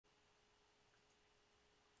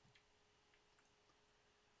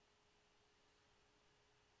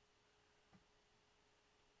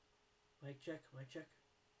Mic check, mic check.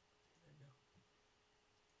 There we go.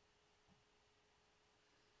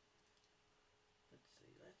 Let's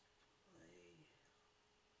see, let's play.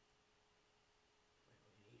 What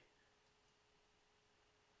do we need?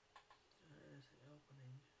 There's the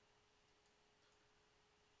opening.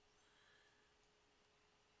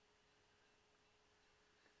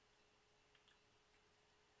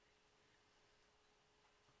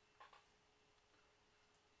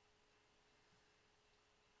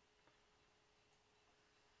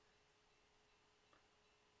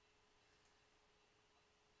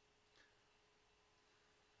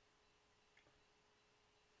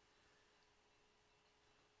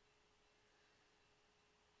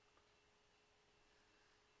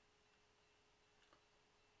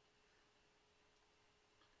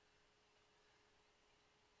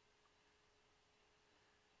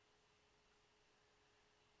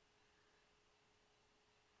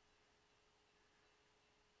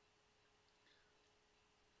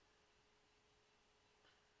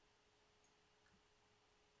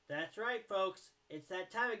 That's right, folks. It's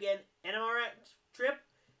that time again. NMRX trip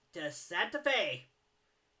to Santa Fe.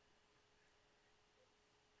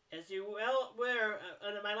 As you well aware,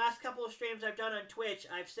 on my last couple of streams I've done on Twitch,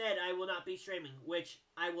 I've said I will not be streaming, which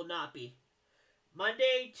I will not be.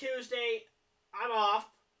 Monday, Tuesday, I'm off.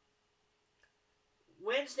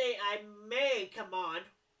 Wednesday, I may come on,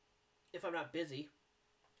 if I'm not busy.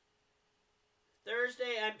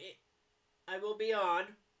 Thursday, I will be on.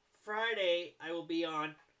 Friday, I will be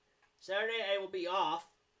on. Saturday, I will be off.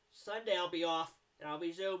 Sunday, I'll be off, and I'll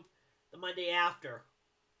resume the Monday after.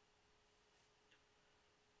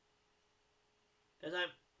 Because I'm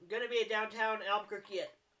going to be at downtown Albuquerque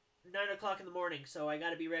at 9 o'clock in the morning, so I got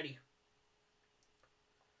to be ready.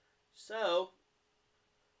 So,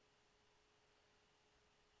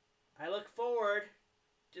 I look forward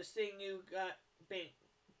to seeing you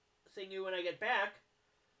when I get back.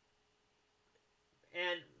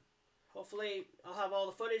 And hopefully I'll have all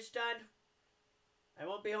the footage done. I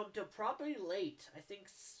won't be home till probably late. I think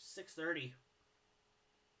 6:30.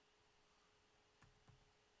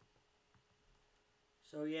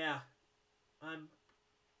 So yeah, I'm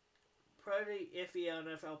pretty iffy on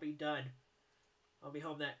if I'll be done. I'll be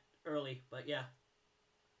home that early, but yeah.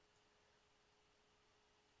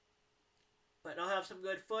 But I'll have some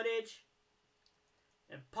good footage.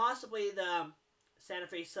 And possibly the Santa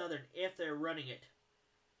Fe Southern, if they're running it.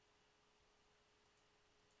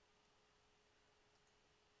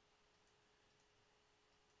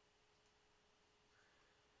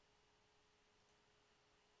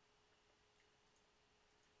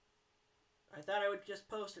 I thought I would just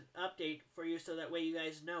post an update for you so that way you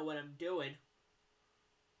guys know what I'm doing.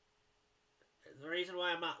 The reason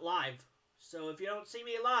why I'm not live. So if you don't see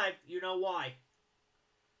me live, you know why.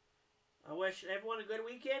 I wish everyone a good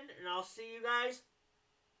weekend, and I'll see you guys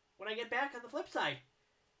when I get back on the flip side.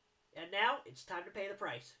 And now, it's time to pay the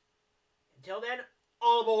price. Until then,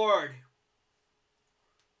 all aboard!